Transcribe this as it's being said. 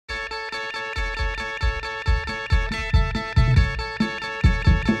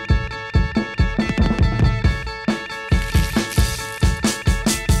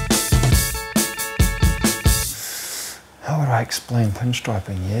explain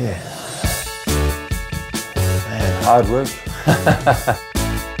pinstriping, yeah. Man, hard work.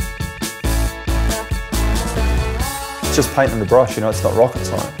 It's just painting the brush, you know, it's not rocket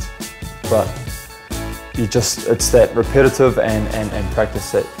science. But it's that repetitive and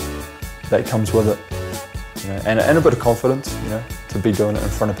practice that comes with it. You know, and a bit of confidence, you know, to be doing it in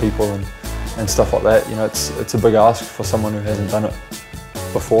front of people and stuff like that. You know, it's a big ask for someone who hasn't done it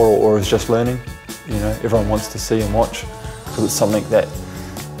before or is just learning. You know, everyone wants to see and watch because it's something that,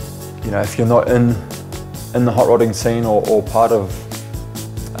 you know, if you're not in the hot rodding scene or part of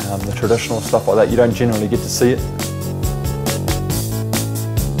the traditional stuff like that, you don't generally get to see it.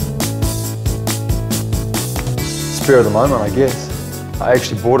 Spare of the moment, I guess. I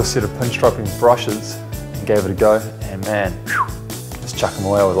actually bought a set of pinstriping brushes and gave it a go, and man, just chuck them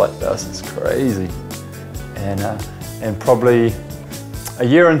away. I was like, this is crazy. And probably a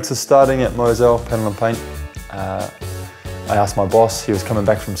year into starting at Moselle Panel and Paint, I asked my boss, he was coming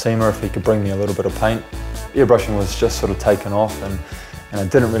back from SEMA, if he could bring me a little bit of paint. Airbrushing was just sort of taken off, and I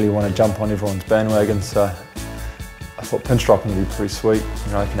didn't really want to jump on everyone's bandwagon, so I thought pinstriping would be pretty sweet.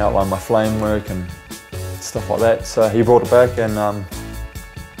 You know, I can outline my flame work and stuff like that. So he brought it back, and I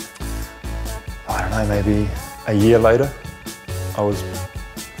don't know, maybe a year later, I was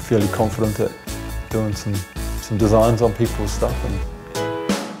fairly confident at doing some designs on people's stuff. And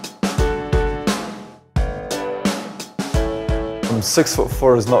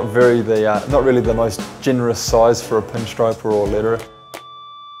 6'4" is not really the most generous size for a pinstriper or letterer,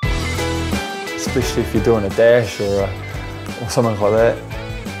 especially if you're doing a dash or something like that.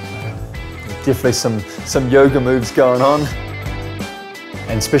 Definitely some yoga moves going on,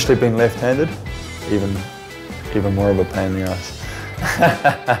 and especially being left-handed, even more of a pain in the ass.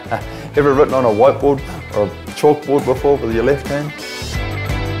 Ever written on a whiteboard or a chalkboard before with your left hand?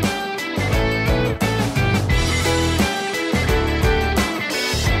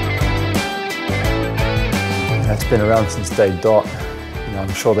 It's been around since day dot. You know,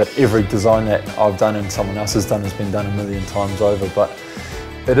 I'm sure that every design that I've done and someone else has done has been done a million times over, but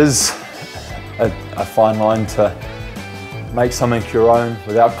it is a fine line to make something your own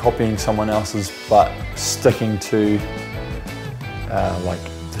without copying someone else's, but sticking to like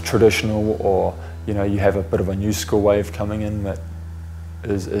the traditional, or you know, you have a bit of a new school way of coming in that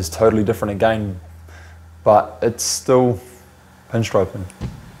is totally different again, but it's still pinstriping.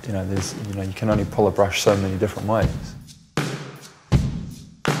 You know, you can only pull a brush so many different ways.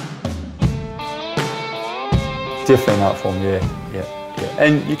 Definitely an art form, yeah.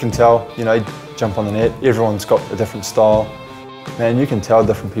 And you can tell, you know, jump on the net, everyone's got a different style. Man, you can tell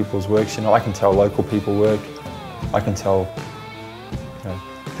different people's works, you know, I can tell local people work. I can tell, you know,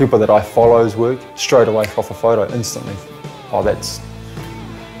 people that I follow's work straight away off a photo, instantly. Oh, that's,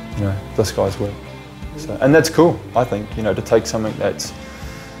 you know, this guy's work. So, and that's cool, I think, you know, to take something that's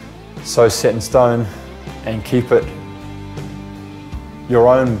so set in stone and keep it your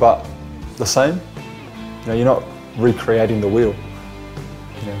own but the same. You know, you're not recreating the wheel,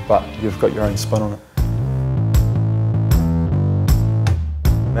 you know, but you've got your own spin on it.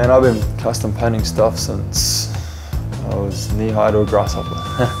 Man, I've been custom painting stuff since I was knee-high to a grasshopper.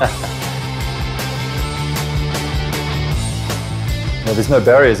 You know, there's no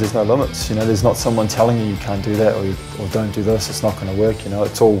barriers, there's no limits. You know, there's not someone telling you can't do that or don't do this, it's not going to work. You know,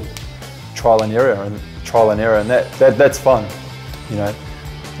 it's all trial and error, and that's fun. You know,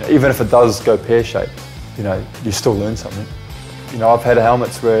 even if it does go pear-shaped, you know, you still learn something. You know, I've had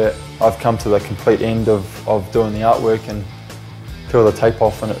helmets where I've come to the complete end of doing the artwork and peel the tape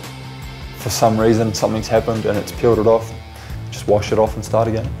off, and for some reason something's happened and it's peeled it off. Just wash it off and start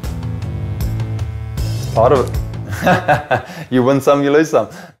again. It's part of it. You win some, you lose some.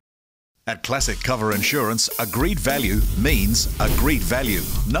 At Classic Cover Insurance, agreed value means agreed value.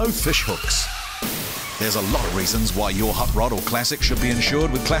 No fish hooks. There's a lot of reasons why your hot rod or classic should be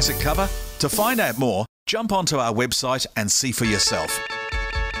insured with Classic Cover. To find out more, jump onto our website and see for yourself.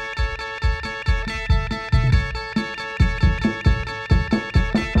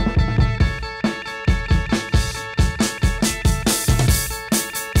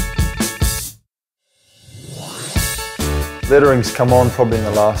 Lettering's come on probably in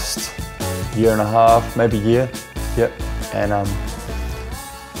the last year and a half, maybe year. Yep. And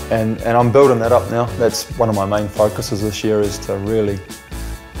I'm building that up now. That's one of my main focuses this year, is to really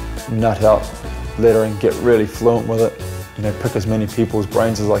nut out lettering, get really fluent with it. You know, pick as many people's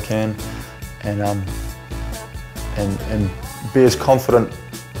brains as I can, and be as confident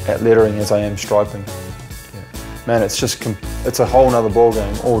at lettering as I am striping. Yeah. Man, it's a whole nother ball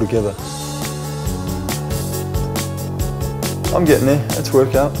game altogether. I'm getting there, it's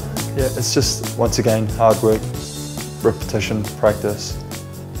work out. Yeah, it's just, once again, hard work, repetition, practice.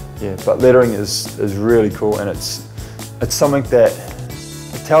 Yeah, but lettering is really cool, and it's something that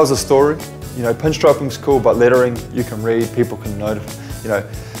tells a story. You know, pinstriping's cool, but lettering you can read, people can notice, you know,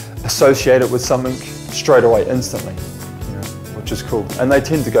 associate it with something straight away, instantly, you know, which is cool. And they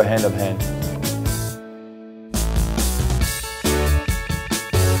tend to go hand in hand.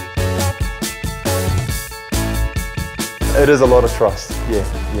 It is a lot of trust,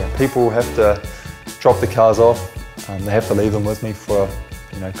 yeah. People have to drop the cars off. They have to leave them with me for,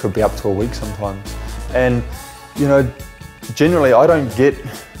 you know, could be up to a week sometimes. And, you know, generally I don't get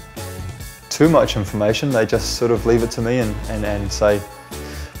too much information. They just sort of leave it to me and say,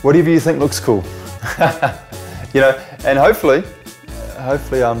 whatever you think looks cool. You know, and hopefully,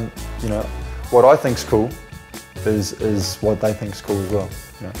 you know, what I think's cool is what they think's cool as well.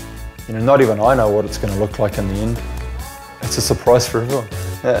 You know, not even I know what it's going to look like in the end. It's a surprise for everyone.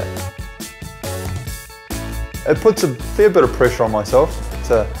 Yeah. It puts a fair bit of pressure on myself.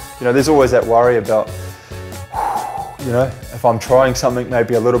 You know, there's always that worry about, you know, if I'm trying something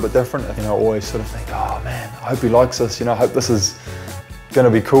maybe a little bit different, you know, I always sort of think, oh man, I hope he likes this, you know, I hope this is going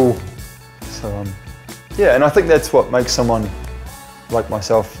to be cool. So, yeah, and I think that's what makes someone like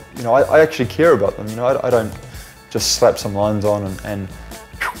myself, you know, I actually care about them, you know, I don't just slap some lines on and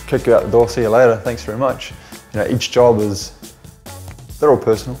kick you out the door, see you later, thanks very much. You know, each job they're all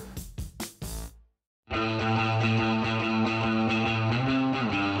personal.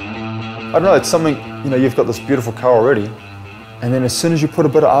 I don't know, it's something, you know, you've got this beautiful car already, and then as soon as you put a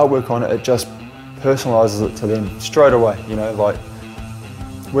bit of artwork on it, it just personalises it to them straight away, you know, like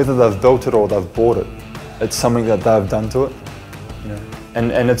whether they've built it or they've bought it, it's something that they've done to it, you know,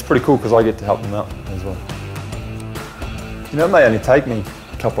 and it's pretty cool because I get to help them out as well. You know, it may only take me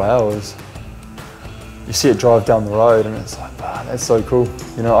a couple of hours. You see it drive down the road and it's like, wow, that's so cool,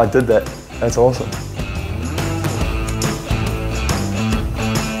 you know, I did that, that's awesome.